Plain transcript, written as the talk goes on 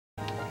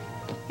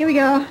Here we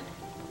go.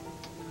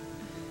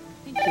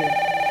 Thank you.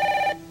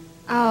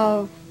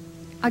 Oh,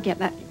 I'll get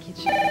that in the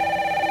kitchen.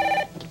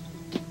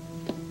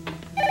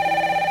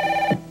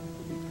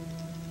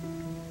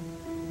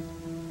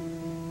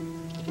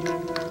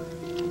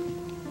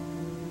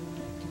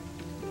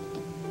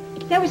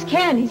 That was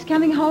Ken. He's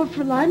coming home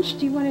for lunch.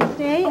 Do you want to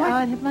stay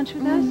and have lunch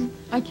with us?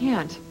 I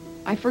can't.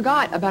 I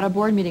forgot about a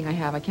board meeting I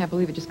have. I can't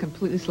believe it just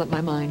completely slipped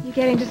my mind. You're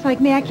getting just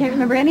like me. I can't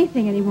remember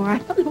anything anymore. I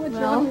don't know what's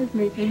wrong with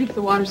me. Maybe it's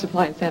the water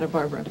supply in Santa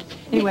Barbara.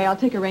 Anyway, I'll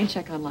take a rain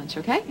check on lunch,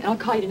 okay? And I'll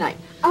call you tonight.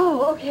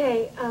 Oh,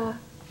 okay.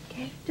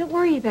 Okay. Don't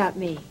worry about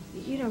me.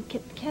 You know,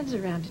 Ken's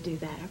around to do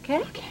that, okay?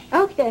 Okay.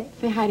 Okay.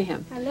 Say hi to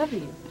him. I love you.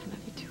 I love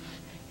you too.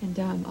 And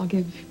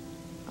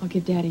I'll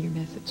give Daddy your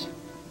message.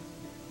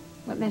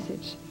 What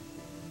message?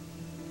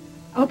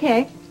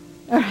 Okay.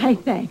 All right,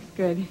 thanks.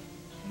 Good.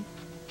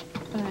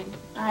 Bye.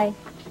 Bye.